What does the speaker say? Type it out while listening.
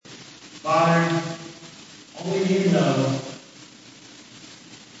Father, only you know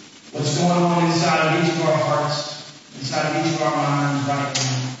what's going on inside of each of our hearts, inside of each of our minds right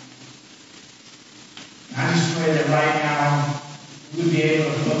now. And I just pray that right now we would be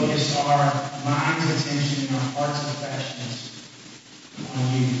able to focus our mind's attention and our heart's affections on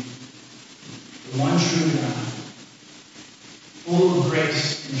you, the one true God, full of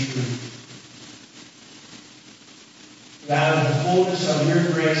grace and truth. Out of the fullness of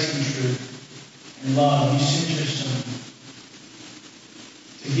your grace and truth and love, you sent your Son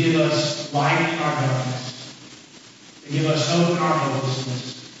to give us light in our darkness, to give us hope in our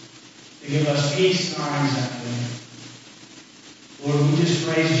hopelessness, to give us peace in our anxiety. Lord, we just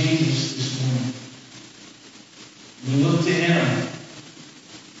praise Jesus this morning. We look to Him.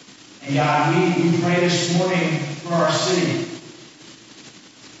 And God, we pray this morning for our city.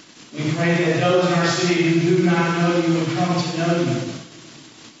 We pray that those in our city who do not know you would come to know you.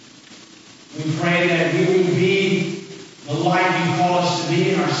 We pray that we would be the light you call us to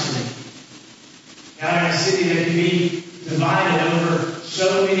be in our city. God, in a city that can be divided over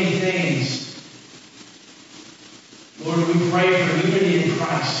so many things. Lord, we pray for unity in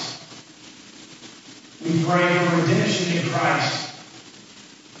Christ. We pray for redemption in Christ.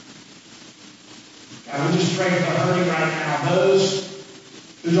 God, we just pray for the hurting right now. Those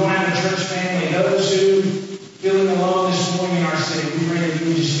who don't have a church family, those who feeling alone this morning in our city, we pray that you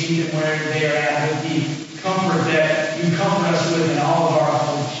would just meet them where they are at with the comfort that you comfort us with in all of our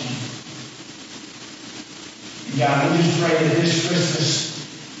affliction. And God, we just pray that this Christmas,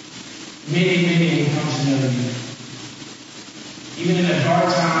 many will come to know you. Even in a dark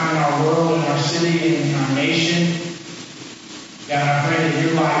time in our world, in our city, and in our nation, God, I pray that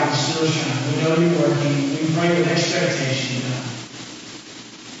your light will still shine. We know you're working. We pray with expectation, God.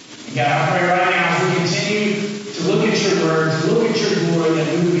 God, I pray right now as we continue to look at your word, to look at your glory, that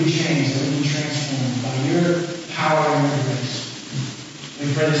we would be changed, that we would be transformed by your power and your grace. We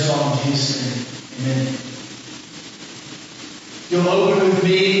pray this all in Jesus' name. Amen. You'll open with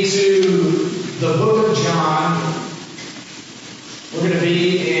me to the book of John. We're going to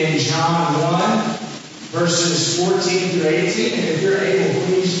be in John 1, verses 14 through 18. And if you're able,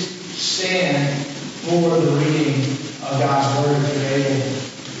 please stand for the reading of God's word if you're able.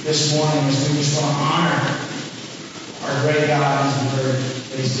 This morning, as we just want to honor our great God and His word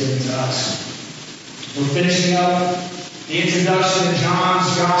that He's given to us. We're finishing up the introduction to John's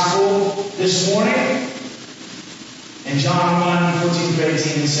Gospel this morning. In John 1, 14 through 18,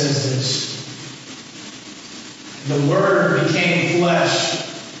 it says this. The Word became flesh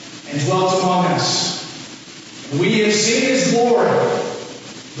and dwelt among us. And we have seen His glory.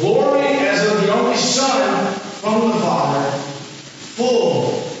 Glory as of the only Son from the Father,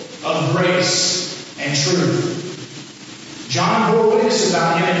 full of grace and truth. John bore witness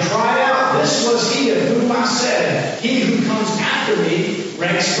about Him and cried out, "This was He of whom I said, He who comes after me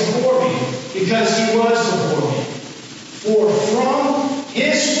ranks before me, because He was before me. For from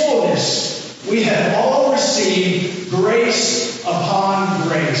His fullness we have all received grace upon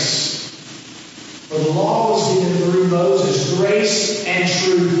grace. For the law was given through Moses, grace and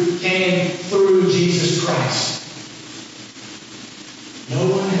truth came through Jesus Christ. No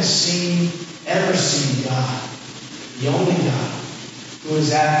one has ever seen God, the only God, who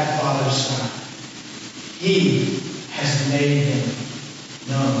is at the Father's side. He has made Him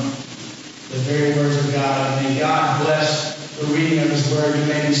known." The very words of God. May God bless the reading of His word. You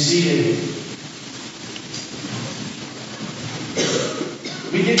may be seated.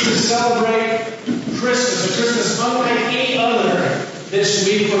 We get to celebrate Christmas, a Christmas unlike any other this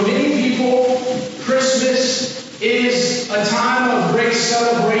week. For many people, Christmas is a time of great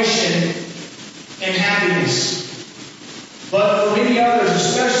celebration and happiness. But for many others,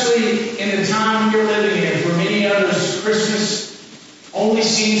 especially in the time we're living in, for many others, Christmas only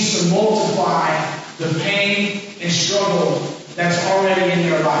seems to multiply the pain and struggle that's already in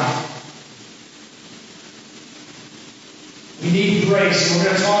their life. We need grace. We're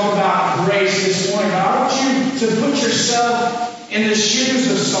going to talk about grace this morning. But I want you to put yourself in the shoes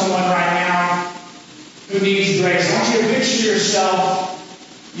of someone right now who needs grace. I want you to picture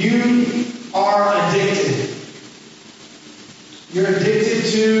yourself. You are addicted. You're addicted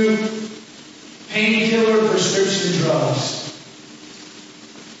to painkiller prescription drugs.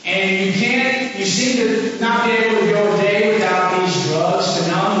 And you seem to not be able to go a day without these drugs to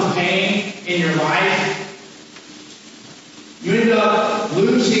numb the pain in your life. You end up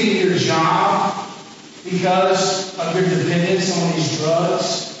losing your job because of your dependence on these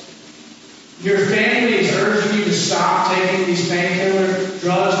drugs. Your family is urging you to stop taking these painkiller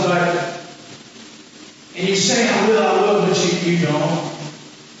drugs, and you say, I will, but you don't.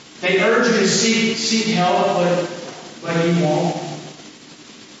 They they urge you to seek help, but you won't.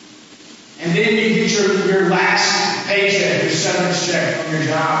 And then you get your last paycheck, your severance check from your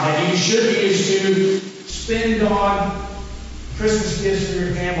job that you should use to spend on Christmas gifts for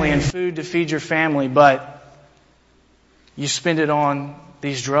your family and food to feed your family, but you spend it on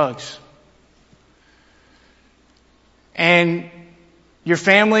these drugs. And your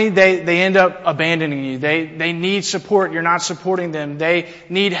family, they end up abandoning you. They need support. You're not supporting them. They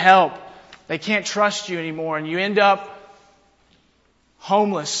need help. They can't trust you anymore. And you end up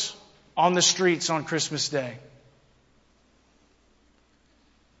homeless on the streets on Christmas Day.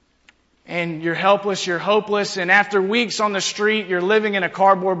 And you're helpless, you're hopeless, and after weeks on the street, you're living in a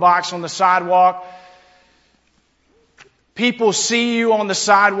cardboard box on the sidewalk. People see you on the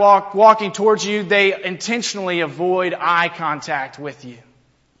sidewalk walking towards you. They intentionally avoid eye contact with you.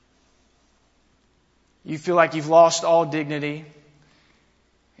 You feel like you've lost all dignity.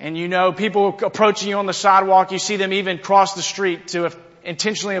 And you know people approaching you on the sidewalk, you see them even cross the street to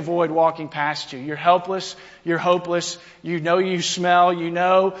intentionally avoid walking past you. You're helpless. You're hopeless. You know you smell. You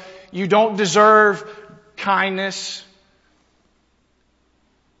know you don't deserve kindness.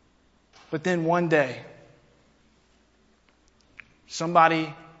 But then one day,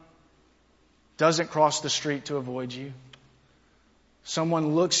 somebody doesn't cross the street to avoid you.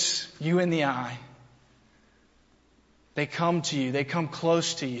 Someone looks you in the eye. They come to you. They come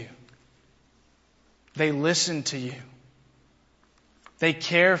close to you. They listen to you. They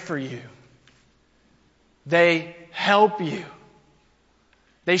care for you. They help you.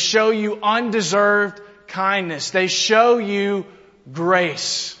 They show you undeserved kindness. They show you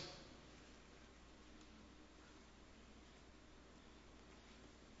grace.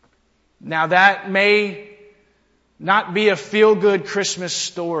 Now that may not be a feel-good Christmas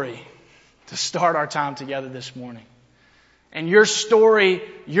story to start our time together this morning. And your story,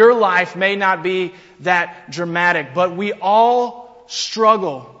 your life may not be that dramatic, but we all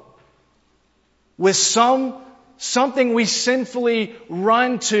struggle with something we sinfully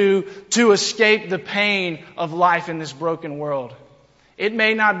run to escape the pain of life in this broken world. It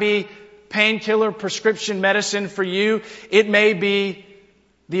may not be painkiller prescription medicine for you. It may be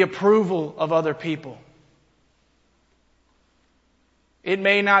the approval of other people. It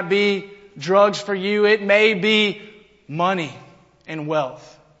may not be drugs for you. It may be money and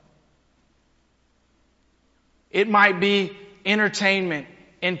wealth. It might be entertainment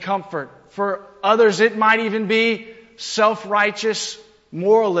and comfort. For others, it might even be self-righteous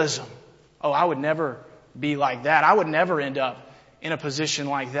moralism. Oh, I would never be like that. I would never end up in a position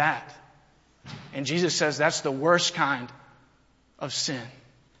like that. And Jesus says that's the worst kind of sin.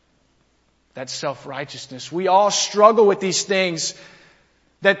 That's self-righteousness. We all struggle with these things,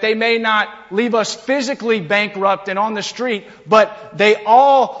 that they may not leave us physically bankrupt and on the street, but they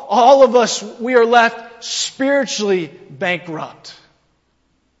all of us, we are left spiritually bankrupt.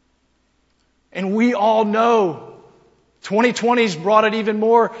 And we all know 2020's brought it even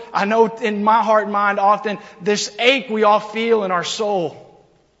more. I know in my heart and mind often this ache we all feel in our soul.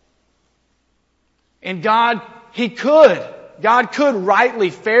 And God could rightly,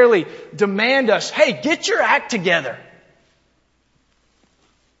 fairly demand us, hey, get your act together.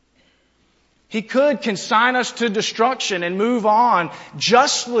 He could consign us to destruction and move on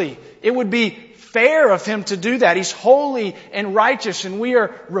justly. It would be fair of Him to do that. He's holy and righteous, and we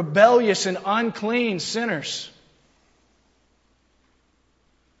are rebellious and unclean sinners.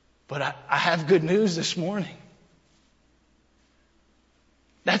 But I have good news this morning.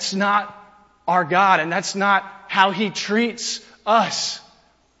 That's not our God, and that's not how He treats us.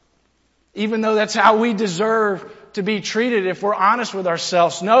 Even though that's how we deserve to be treated if we're honest with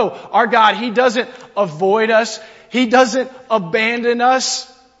ourselves. No, our God, He doesn't avoid us. He doesn't abandon us.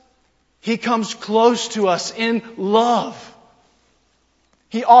 He comes close to us in love.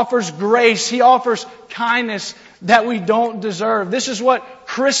 He offers grace. He offers kindness that we don't deserve. This is what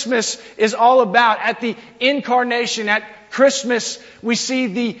Christmas is all about. At the incarnation, at Christmas, we see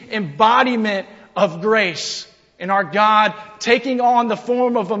the embodiment of grace. And our God taking on the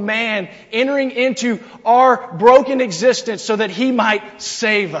form of a man, entering into our broken existence so that He might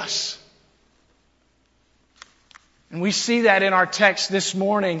save us. And we see that in our text this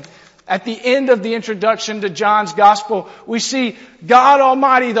morning. At the end of the introduction to John's Gospel, we see God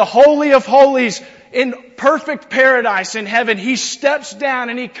Almighty, the Holy of Holies, in perfect paradise in heaven. He steps down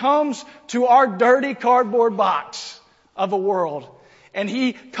and He comes to our dirty cardboard box of a world. And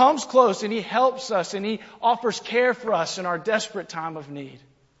He comes close and He helps us and He offers care for us in our desperate time of need.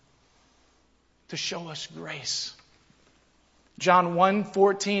 To show us grace. John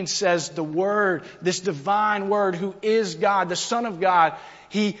 1:14 says the Word, this divine Word who is God, the Son of God,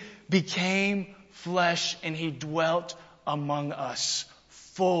 He became flesh and He dwelt among us,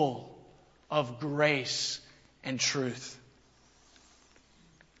 full of grace and truth.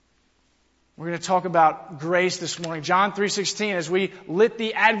 We're going to talk about grace this morning. John 3:16, as we lit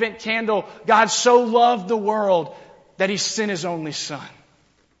the Advent candle, God so loved the world that He sent His only Son.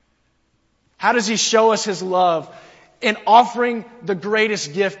 How does He show us His love? In offering the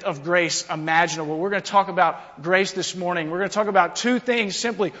greatest gift of grace imaginable. We're going to talk about grace this morning. We're going to talk about two things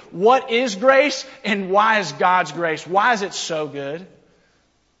simply. What is grace and why is God's grace? Why is it so good?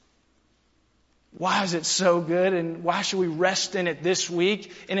 Why is it so good and why should we rest in it this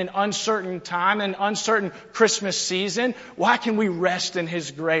week in an uncertain time, an uncertain Christmas season? Why can we rest in His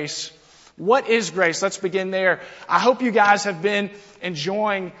grace? What is grace? Let's begin there. I hope you guys have been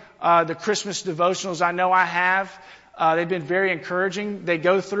enjoying the Christmas devotionals. I know I have. They've been very encouraging. They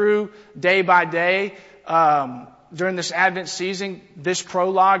go through day by day during this Advent season, this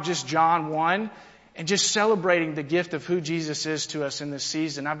prologue, just John 1, and just celebrating the gift of who Jesus is to us in this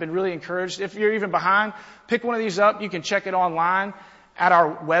season. I've been really encouraged. If you're even behind, pick one of these up. You can check it online at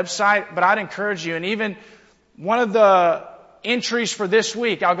our website. But I'd encourage you, and even one of the entries for this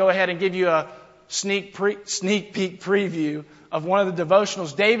week, I'll go ahead and give you a sneak peek preview of one of the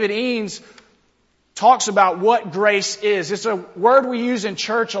devotionals. David Eanes talks about what grace is. It's a word we use in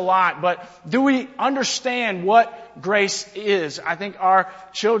church a lot, but do we understand what grace is? I think our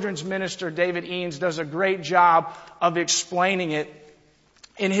children's minister, David Eanes, does a great job of explaining it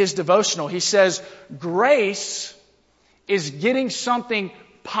in his devotional. He says, grace is getting something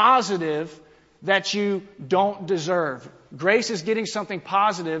positive that you don't deserve. Grace is getting something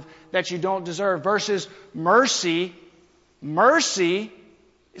positive that you don't deserve versus mercy. Mercy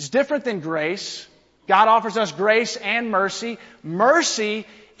is different than grace. God offers us grace and mercy. Mercy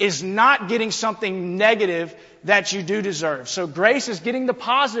is not getting something negative that you do deserve. So grace is getting the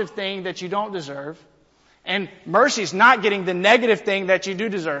positive thing that you don't deserve. And mercy is not getting the negative thing that you do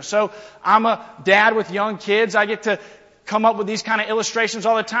deserve. So I'm a dad with young kids. I get to come up with these kind of illustrations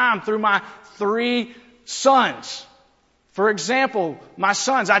all the time through my 3 sons. For example, my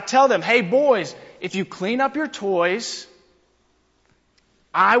sons, I tell them, hey boys, if you clean up your toys,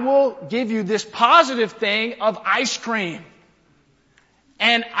 I will give you this positive thing of ice cream.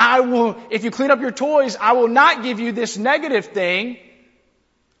 And if you clean up your toys, I will not give you this negative thing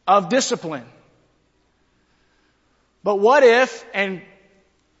of discipline. But what if, and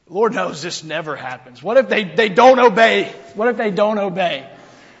Lord knows this never happens, what if they don't obey? What if they don't obey?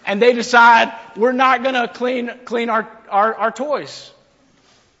 And they decide, we're not going to clean our toys.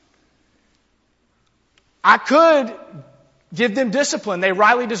 I could give them discipline. They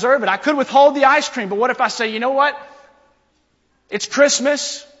rightly deserve it. I could withhold the ice cream, but what if I say, you know what? It's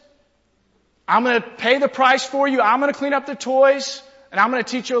Christmas. I'm going to pay the price for you. I'm going to clean up the toys, and I'm going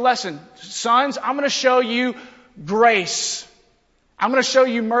to teach you a lesson. Sons, I'm going to show you grace. I'm going to show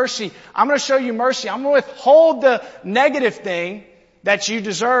you mercy. I'm going to show you mercy. I'm going to withhold the negative thing that you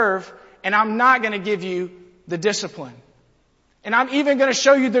deserve, and I'm not going to give you the discipline. And I'm even going to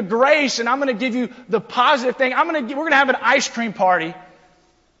show you the grace, and I'm going to give you the positive thing. We're going to have an ice cream party,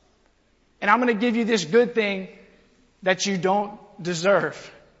 and I'm going to give you this good thing that you don't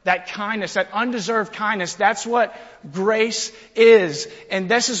deserve. That kindness, that undeserved kindness, that's what grace is. And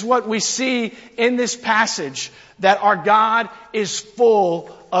this is what we see in this passage, that our God is full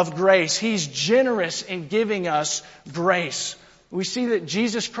of grace. He's generous in giving us grace. We see that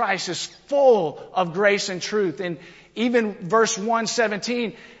Jesus Christ is full of grace and truth. And even verse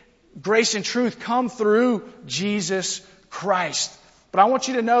 1:17, grace and truth come through Jesus Christ. But I want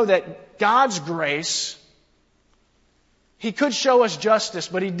you to know that God's grace, He could show us justice,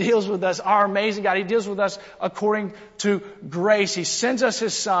 but He deals with us, our amazing God, He deals with us according to grace. He sends us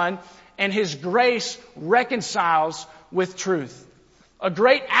His Son, and His grace reconciles with truth. A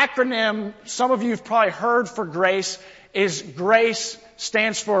great acronym, some of you have probably heard for grace, is GRACE,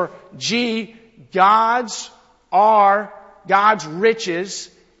 stands for G, God's, R, God's riches,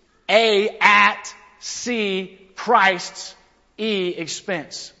 A, at, C, Christ's, E,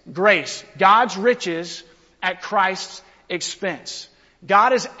 expense. Grace, God's riches at Christ's expense.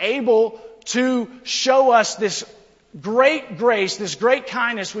 God is able to show us this great grace, this great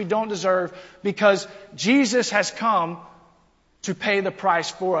kindness we don't deserve, because Jesus has come to pay the price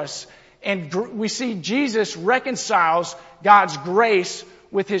for us. And we see Jesus reconciles God's grace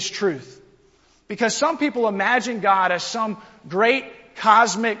with His truth. Because some people imagine God as some great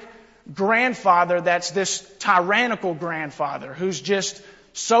cosmic grandfather that's this tyrannical grandfather who's just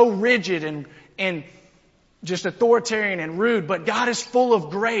so rigid and just authoritarian and rude, but God is full of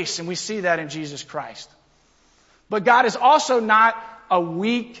grace, and we see that in Jesus Christ. But God is also not a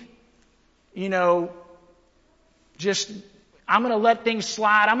weak, just, I'm going to let things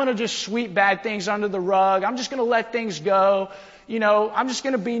slide. I'm going to just sweep bad things under the rug. I'm just going to let things go. I'm just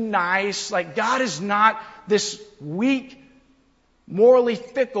going to be nice. Like, God is not this weak, morally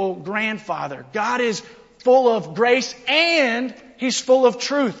fickle grandfather. God is full of grace and He's full of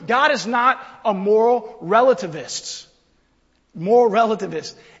truth. God is not a moral relativist.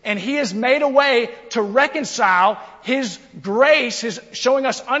 And He has made a way to reconcile His grace, His showing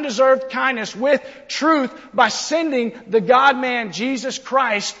us undeserved kindness, with truth by sending the God-man Jesus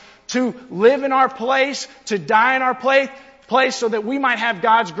Christ to live in our place, to die in our place so that we might have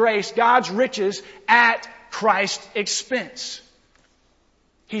God's grace, God's riches at Christ's expense.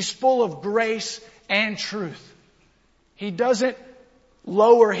 He's full of grace and truth. He doesn't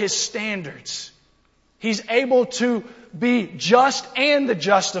lower His standards. He's able to be just and the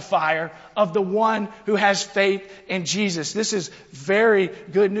justifier of the one who has faith in Jesus. This is very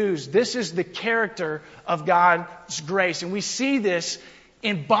good news. This is the character of God's grace. And we see this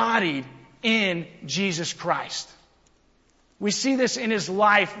embodied in Jesus Christ. We see this in His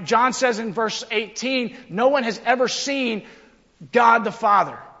life. John says in verse 18, no one has ever seen God the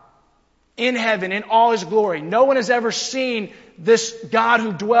Father in heaven in all His glory. No one has ever seen this God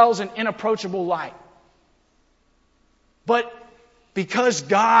who dwells in inapproachable light. But because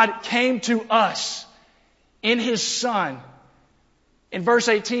God came to us in His Son, in verse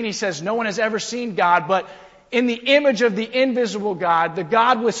 18 He says, no one has ever seen God, but in the image of the invisible God, the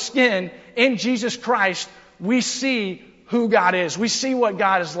God with skin, in Jesus Christ, we see who God is. We see what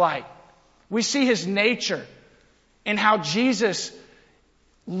God is like. We see His nature and how Jesus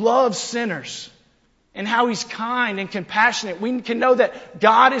loves sinners and how He's kind and compassionate. We can know that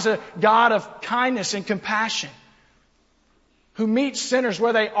God is a God of kindness and compassion, who meets sinners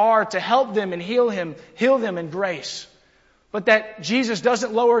where they are to help them and heal them in grace. But that Jesus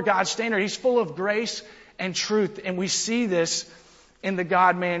doesn't lower God's standard. He's full of grace and truth. And we see this in the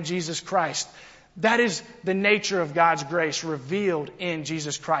God-man Jesus Christ. That is the nature of God's grace revealed in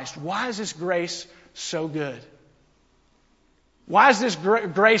Jesus Christ. Why is this grace so good? Why is this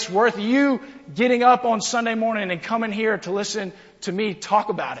grace worth you getting up on Sunday morning and coming here to listen to me talk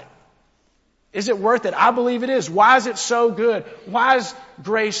about it? Is it worth it? I believe it is. Why is it so good? Why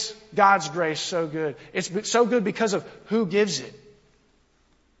is God's grace so good? It's so good because of who gives it.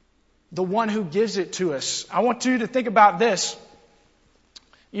 The one who gives it to us. I want you to think about this.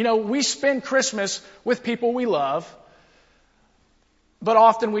 We spend Christmas with people we love, but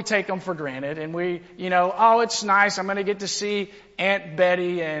often we take them for granted, and it's nice. I'm going to get to see Aunt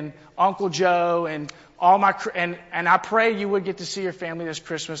Betty and Uncle Joe and and I pray you would get to see your family this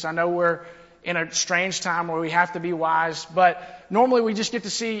Christmas. I know we're in a strange time where we have to be wise, but normally we just get to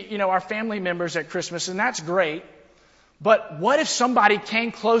see, our family members at Christmas, and that's great. But what if somebody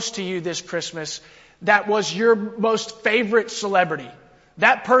came close to you this Christmas that was your most favorite celebrity?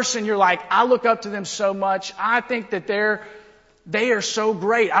 That person you're like, I look up to them so much. I think that they are so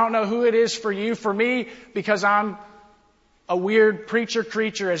great. I don't know who it is for you. For me, because I'm a weird preacher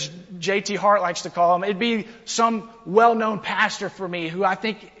creature, as J.T. Hart likes to call him, it'd be some well-known pastor for me who I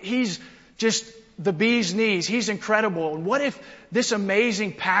think he's just the bee's knees. He's incredible. And what if this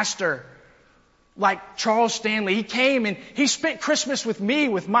amazing pastor like Charles Stanley, he came and he spent Christmas with me,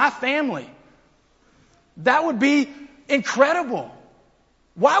 with my family? That would be incredible.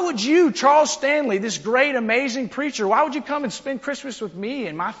 Why would you, Charles Stanley, this great, amazing preacher, why would you come and spend Christmas with me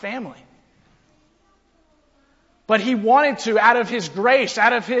and my family? But he wanted to, out of His grace,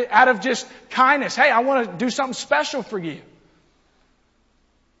 out of just kindness. Hey, I want to do something special for you.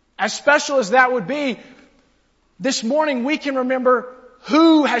 As special as that would be, this morning we can remember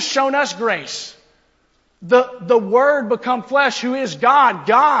who has shown us grace. The Word become flesh, who is God.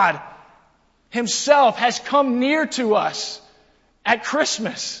 God Himself has come near to us at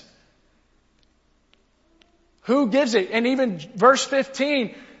Christmas. Who gives it? And even verse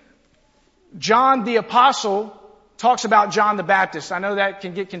 15, John the Apostle talks about John the Baptist. I know that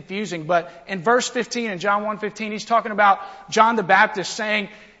can get confusing, but in verse 15, in John 1:15, he's talking about John the Baptist saying,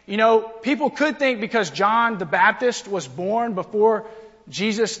 people could think because John the Baptist was born before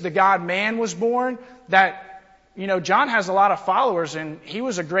Jesus the God-man was born, that, John has a lot of followers and he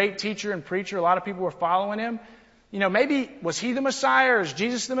was a great teacher and preacher. A lot of people were following him. Maybe was he the Messiah or is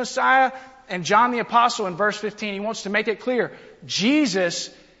Jesus the Messiah? And John the Apostle in verse 15, he wants to make it clear. Jesus,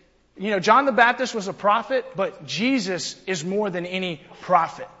 John the Baptist was a prophet, but Jesus is more than any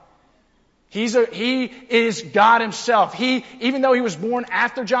prophet. He is God himself. Even though he was born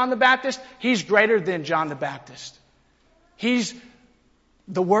after John the Baptist, he's greater than John the Baptist. He's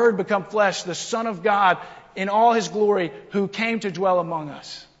the Word become flesh, the Son of God in all his glory, who came to dwell among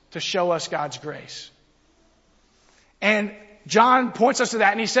us to show us God's grace. And John points us to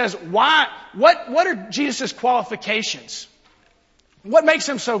that, and he says, what are Jesus' qualifications? What makes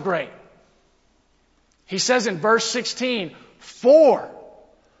him so great? He says in verse 16, For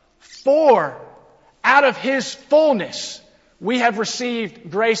out of his fullness we have received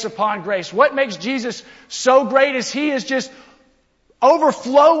grace upon grace. What makes Jesus so great is he is just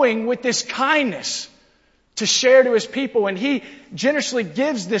overflowing with this kindness to share to his people. And he generously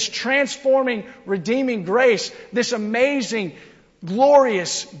gives this transforming, redeeming grace, this amazing,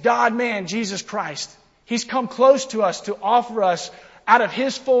 glorious God-man, Jesus Christ. He's come close to us to offer us out of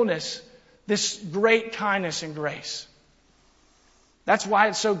his fullness this great kindness and grace. That's why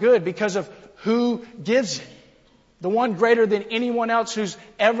it's so good, because of who gives it. The one greater than anyone else who's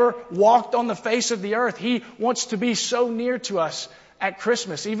ever walked on the face of the earth. He wants to be so near to us at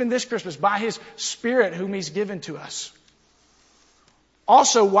Christmas, even this Christmas, by his Spirit whom he's given to us.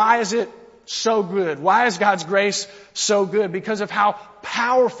 Also, why is it so good? Why is God's grace so good? Because of how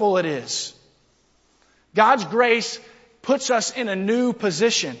powerful it is. God's grace puts us in a new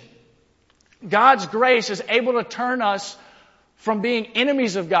position. God's grace is able to turn us from being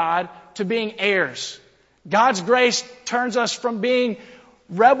enemies of God to being heirs. God's grace turns us from being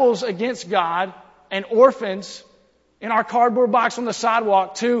rebels against God and orphans in our cardboard box on the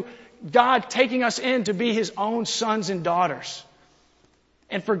sidewalk to God taking us in to be his own sons and daughters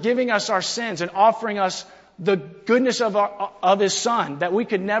and forgiving us our sins and offering us the goodness of his Son that we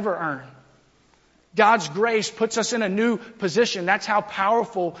could never earn. God's grace puts us in a new position. That's how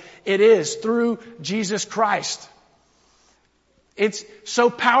powerful it is through Jesus Christ. It's so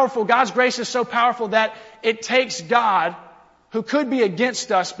powerful. God's grace is so powerful that it takes God, who could be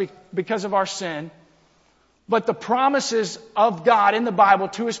against us because of our sin, but the promises of God in the Bible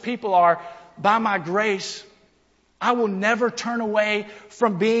to his people are, by my grace, I will never turn away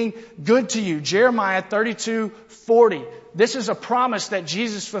from being good to you. Jeremiah 32:40. This is a promise that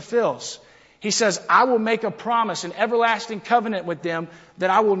Jesus fulfills. He says, I will make a promise, an everlasting covenant with them, that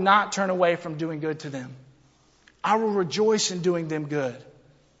I will not turn away from doing good to them. I will rejoice in doing them good.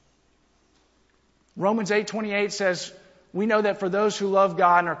 Romans 8:28 says, we know that for those who love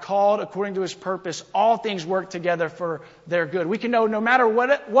God and are called according to his purpose, all things work together for their good. We can know no matter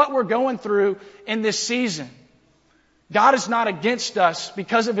what we're going through in this season, God is not against us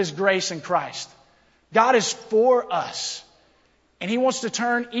because of his grace in Christ. God is for us. And he wants to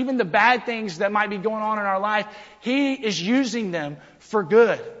turn even the bad things that might be going on in our life, he is using them for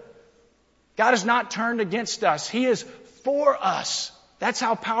good. God is not turned against us. He is for us. That's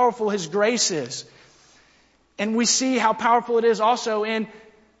how powerful his grace is. And we see how powerful it is also in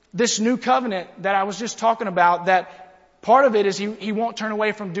this new covenant that I was just talking about, that part of it is he won't turn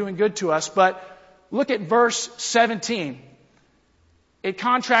away from doing good to us. But look at verse 17. It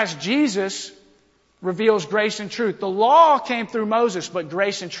contrasts Jesus reveals grace and truth. The law came through Moses, but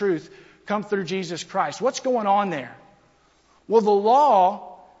grace and truth come through Jesus Christ. What's going on there? Well, the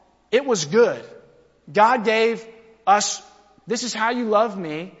law, it was good. God gave us, this is how you love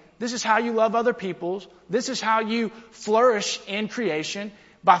me. This is how you love other people. This is how you flourish in creation,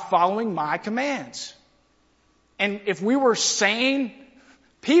 by following my commands. And if we were sane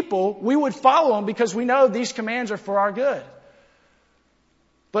people, we would follow them because we know these commands are for our good.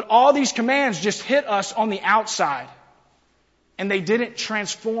 But all these commands just hit us on the outside, and they didn't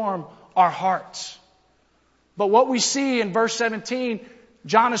transform our hearts. But what we see in verse 17,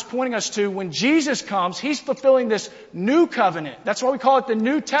 John is pointing us to, when Jesus comes, he's fulfilling this new covenant. That's why we call it the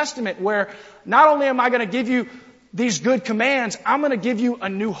New Testament, where not only am I going to give you these good commands, I'm going to give you a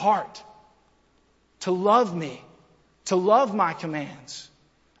new heart to love me, to love my commands.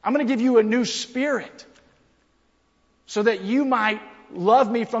 I'm going to give you a new spirit so that you might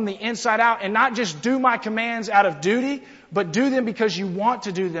love me from the inside out and not just do my commands out of duty, but do them because you want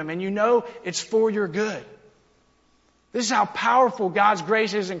to do them and you know it's for your good. This is how powerful God's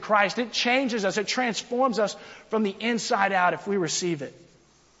grace is in Christ. It changes us. It transforms us from the inside out if we receive it.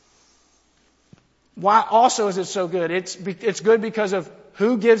 Why also is it so good? It's good because of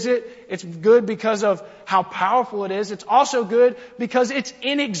who gives it. It's good because of how powerful it is. It's also good because it's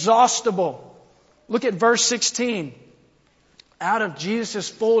inexhaustible. Look at verse 16. Out of Jesus'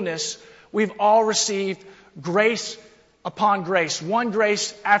 fullness, we've all received grace upon grace, one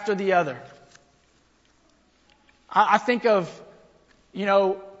grace after the other. I think of,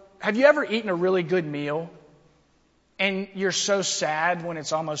 have you ever eaten a really good meal and you're so sad when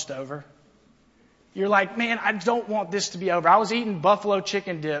it's almost over? You're like, man, I don't want this to be over. I was eating buffalo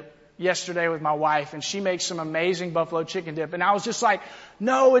chicken dip yesterday with my wife, and she makes some amazing buffalo chicken dip. And I was just like,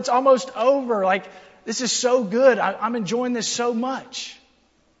 no, it's almost over. Like, this is so good. I'm enjoying this so much.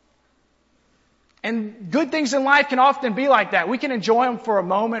 And good things in life can often be like that. We can enjoy them for a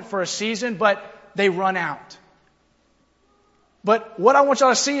moment, for a season, but they run out. But what I want y'all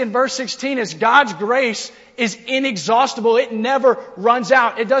to see in verse 16 is God's grace is inexhaustible. It never runs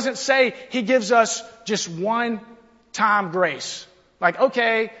out. It doesn't say He gives us just one time grace. Like,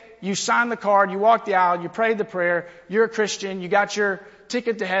 okay, you signed the card, you walked the aisle, you prayed the prayer, you're a Christian, you got your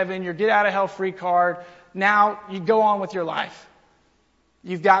ticket to heaven, your get out of hell free card. Now you go on with your life.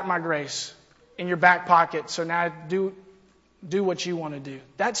 You've got my grace in your back pocket, so now do what you want to do.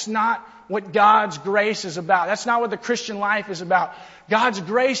 That's not what God's grace is about. That's not what the Christian life is about. God's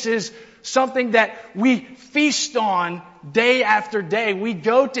grace is something that we feast on day after day. We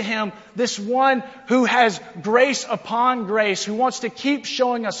go to Him, this one who has grace upon grace, who wants to keep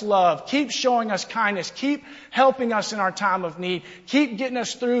showing us love, keep showing us kindness, keep helping us in our time of need, keep getting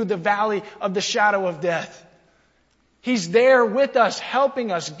us through the valley of the shadow of death. He's there with us,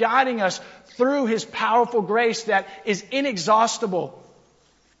 helping us, guiding us through His powerful grace that is inexhaustible.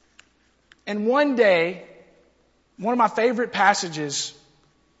 And one day, one of my favorite passages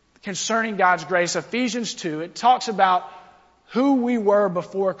concerning God's grace, Ephesians 2, it talks about who we were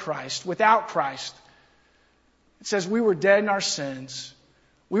before Christ, without Christ. It says we were dead in our sins.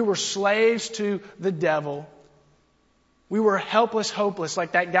 We were slaves to the devil. We were helpless, hopeless,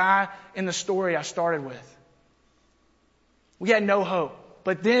 like that guy in the story I started with. We had no hope.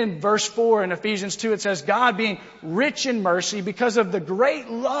 But then verse 4 in Ephesians 2, it says, God being rich in mercy because of the great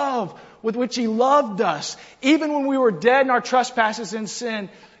love with which He loved us. Even when we were dead in our trespasses and sin,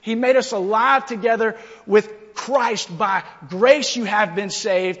 He made us alive together with Christ. By grace you have been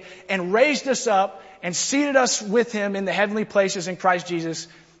saved, and raised us up and seated us with Him in the heavenly places in Christ Jesus.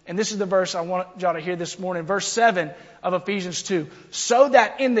 And this is the verse I want y'all to hear this morning. Verse 7 of Ephesians 2. So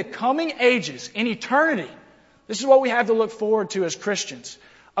that in the coming ages, in eternity, this is what we have to look forward to as Christians.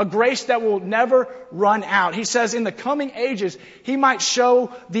 A grace that will never run out. He says in the coming ages, He might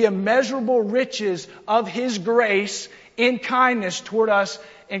show the immeasurable riches of His grace in kindness toward us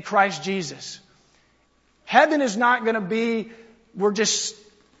in Christ Jesus. Heaven is not going to be, we're just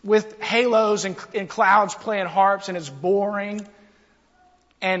with halos and clouds playing harps and it's boring.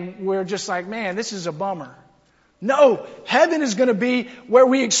 And we're just like, man, this is a bummer. No, heaven is going to be where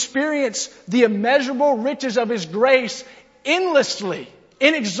we experience the immeasurable riches of His grace endlessly,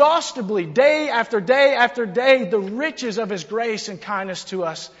 inexhaustibly, day after day after day, the riches of His grace and kindness to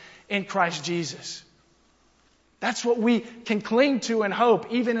us in Christ Jesus. That's what we can cling to and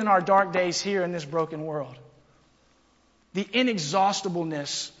hope, even in our dark days here in this broken world. The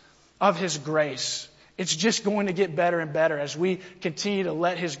inexhaustibleness of His grace. It's just going to get better and better as we continue to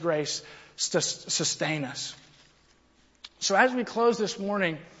let His grace sustain us. So as we close this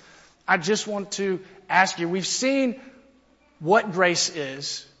morning, I just want to ask you, we've seen what grace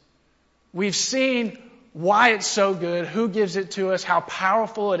is. We've seen why it's so good, who gives it to us, how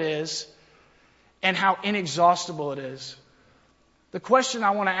powerful it is, and how inexhaustible it is. The question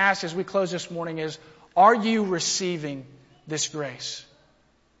I want to ask as we close this morning is, are you receiving this grace?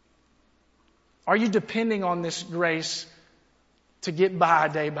 Are you depending on this grace to get by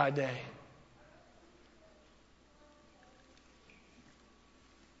day by day?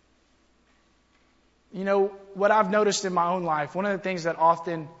 You know, what I've noticed in my own life, one of the things that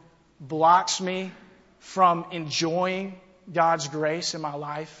often blocks me from enjoying God's grace in my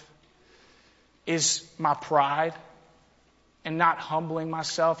life is my pride and not humbling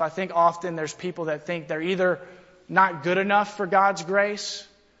myself. I think often there's people that think they're either not good enough for God's grace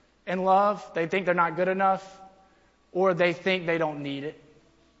and love, they think they're not good enough, or they think they don't need it.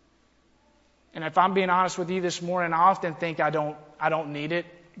 And if I'm being honest with you this morning, I often think I don't need it.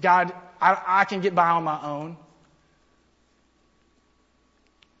 God, I can get by on my own.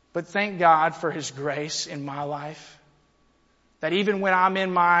 But thank God for His grace in my life. That even when I'm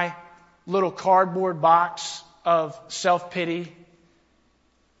in my little cardboard box of self-pity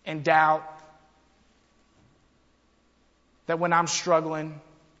and doubt, that when I'm struggling,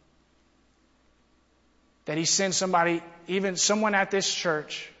 that He sends somebody, even someone at this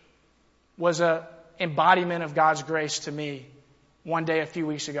church was an embodiment of God's grace to me. One day a few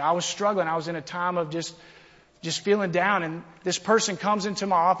weeks ago, I was struggling. I was in a time of just feeling down. And this person comes into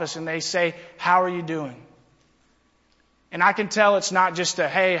my office and they say, how are you doing? And I can tell it's not just a,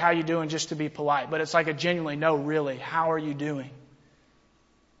 hey, how you doing, just to be polite. But it's like a genuinely, no, really, how are you doing?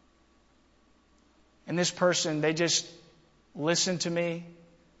 And this person, they just listened to me.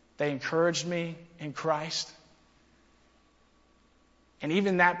 They encouraged me in Christ. And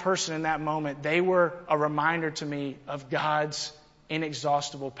even that person in that moment, they were a reminder to me of God's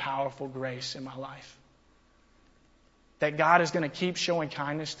inexhaustible, powerful grace in my life. That God is going to keep showing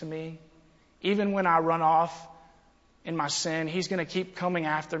kindness to me. Even when I run off in my sin, He's going to keep coming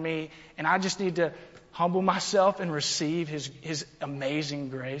after me. And I just need to humble myself and receive His amazing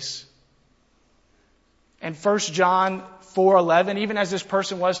grace. And 1 John 4:11, even as this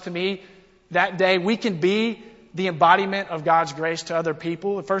person was to me that day, we can be the embodiment of God's grace to other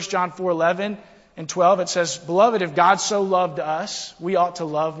people. In 1 John 4:11 and 12, it says, "Beloved, if God so loved us, we ought to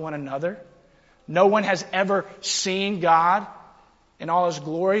love one another. No one has ever seen God in all His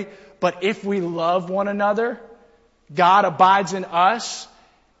glory, but if we love one another, God abides in us,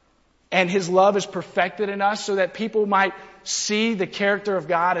 and His love is perfected in us, so that people might see the character of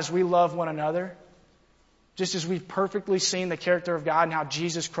God as we love one another, just as we've perfectly seen the character of God and how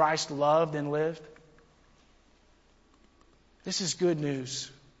Jesus Christ loved and lived." This is good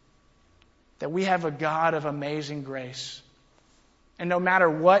news, that we have a God of amazing grace. And no matter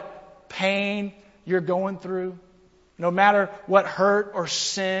what pain you're going through, no matter what hurt or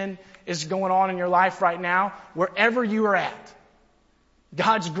sin is going on in your life right now, wherever you are at,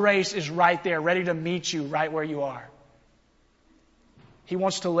 God's grace is right there, ready to meet you right where you are. He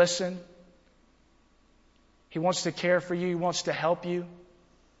wants to listen. He wants to care for you. He wants to help you.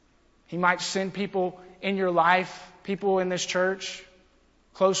 He might send people in your life, people in this church,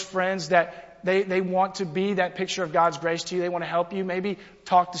 close friends that they want to be that picture of God's grace to you. They want to help you. Maybe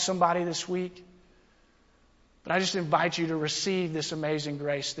talk to somebody this week. But I just invite you to receive this amazing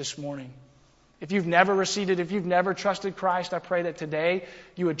grace this morning. If you've never received it, if you've never trusted Christ, I pray that today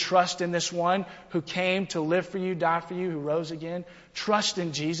you would trust in this one who came to live for you, die for you, who rose again. Trust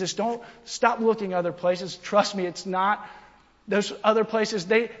in Jesus. Don't stop looking other places. Trust me, it's not those other places.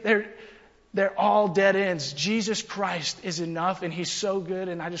 They're all dead ends. Jesus Christ is enough, and He's so good.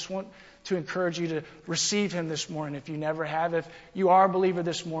 And I just want to encourage you to receive Him this morning if you never have. If you are a believer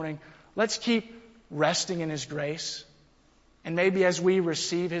this morning, let's keep resting in His grace. And maybe as we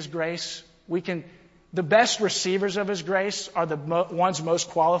receive His grace, the best receivers of His grace are the ones most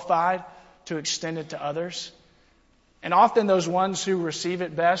qualified to extend it to others. And often those ones who receive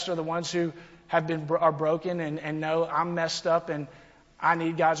it best are the ones who are broken and know I'm messed up and I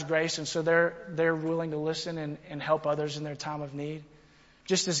need God's grace. And so they're willing to listen and help others in their time of need.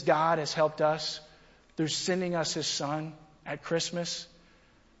 Just as God has helped us through sending us His Son at Christmas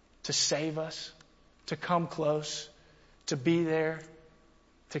to save us, to come close, to be there,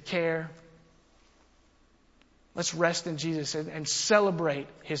 to care. Let's rest in Jesus and celebrate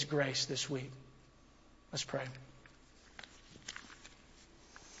His grace this week. Let's pray.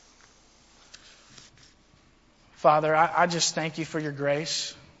 Father, I just thank You for Your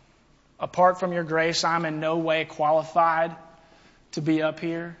grace. Apart from Your grace, I'm in no way qualified to be up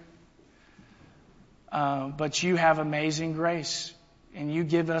here. But You have amazing grace. And You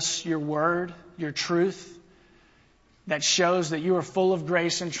give us Your word, Your truth, that shows that You are full of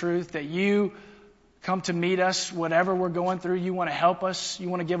grace and truth, that You come to meet us, whatever we're going through. You want to help us. You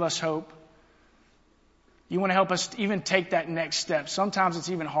want to give us hope. You want to help us even take that next step. Sometimes it's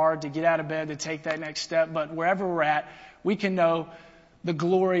even hard to get out of bed to take that next step, but wherever we're at, we can know the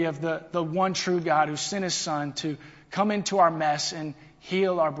glory of the one true God who sent His Son to come into our mess and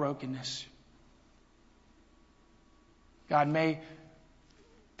heal our brokenness. God, may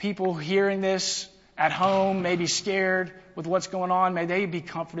people hearing this at home may be scared with what's going on. May they be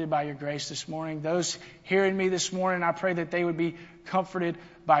comforted by Your grace this morning. Those hearing me this morning, I pray that they would be comforted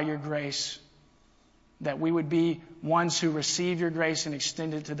by Your grace. That we would be ones who receive Your grace and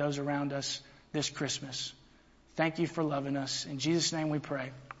extend it to those around us this Christmas. Thank You for loving us. In Jesus' name we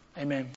pray. Amen.